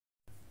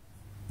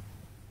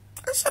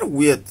just had a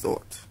weird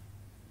thought.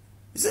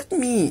 Is it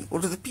me, or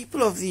do the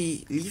people of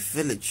the Leaf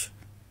Village,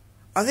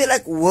 are they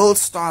like world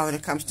star when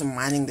it comes to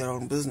minding their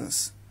own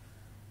business?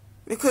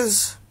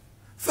 Because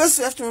first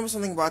we have to remember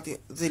something about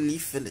the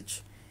Leaf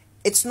Village.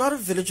 It's not a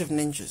village of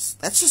ninjas.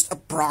 That's just a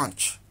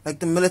branch, like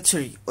the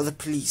military or the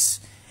police.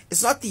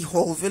 It's not the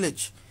whole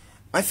village.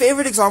 My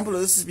favorite example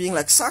of this is being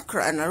like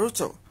Sakura and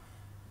Naruto.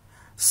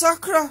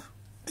 Sakura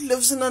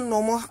lives in a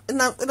normal,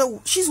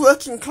 she's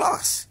working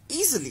class,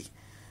 easily.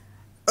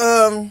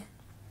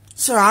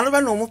 Surrounded by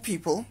normal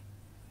people.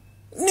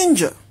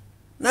 Ninja.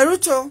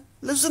 Naruto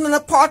lives in an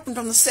apartment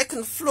on the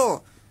 2nd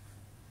floor,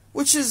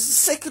 which is the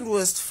second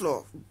worst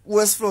floor.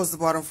 Worst floor is the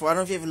bottom floor. I don't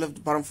know if you ever lived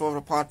the bottom floor of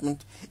an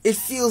apartment. It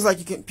feels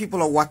like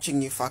people are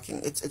watching you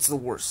fucking. It's the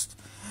worst.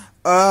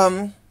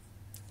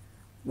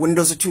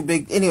 Windows are too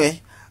big.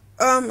 Anyway,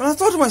 and I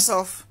thought to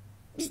myself,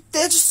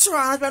 they're just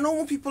surrounded by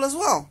normal people as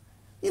well.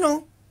 You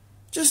know,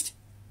 just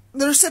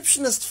the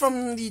receptionist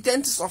from the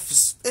dentist's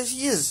office. There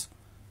she is.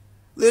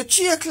 The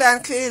Uchiha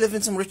clan clearly live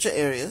in some richer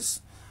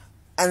areas.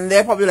 And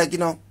they're probably like, you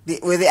know,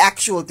 where the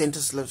actual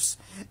dentist lives.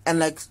 And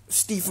like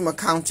Steve from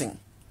accounting.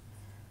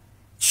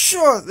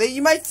 Sure,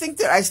 you might think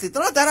they're isolated.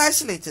 They're not that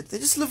isolated. They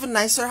just live in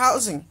nicer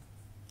housing.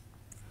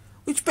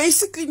 Which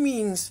basically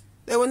means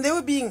that when they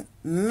were being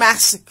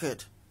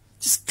massacred,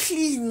 just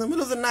clean in the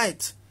middle of the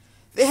night,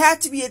 there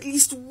had to be at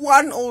least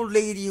one old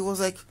lady who was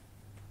like,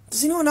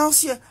 does anyone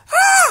else hear?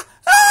 Ah!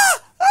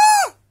 Ah!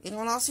 Ah!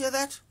 Anyone else hear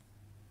that?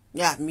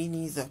 Yeah, me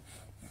neither.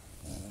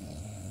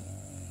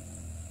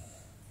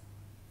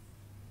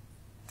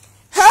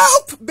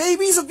 Help!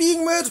 Babies are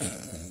being murdered.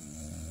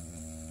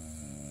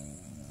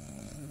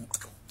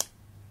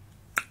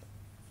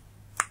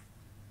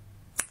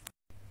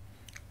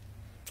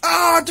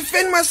 Ah,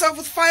 defend myself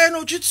with fire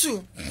no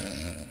jutsu.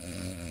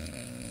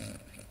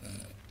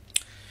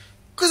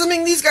 Because, I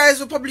mean, these guys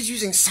were probably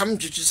using some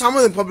jutsu. Some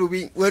of them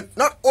probably were,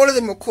 not all of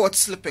them were caught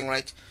slipping,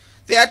 right?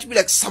 They had to be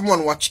like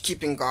someone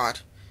keeping guard.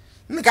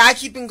 And the guy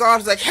keeping guard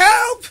was like,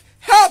 help!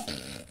 Help!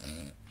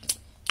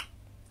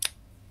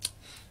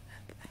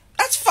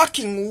 That's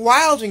fucking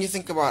wild when you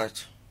think about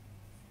it.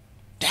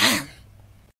 Damn.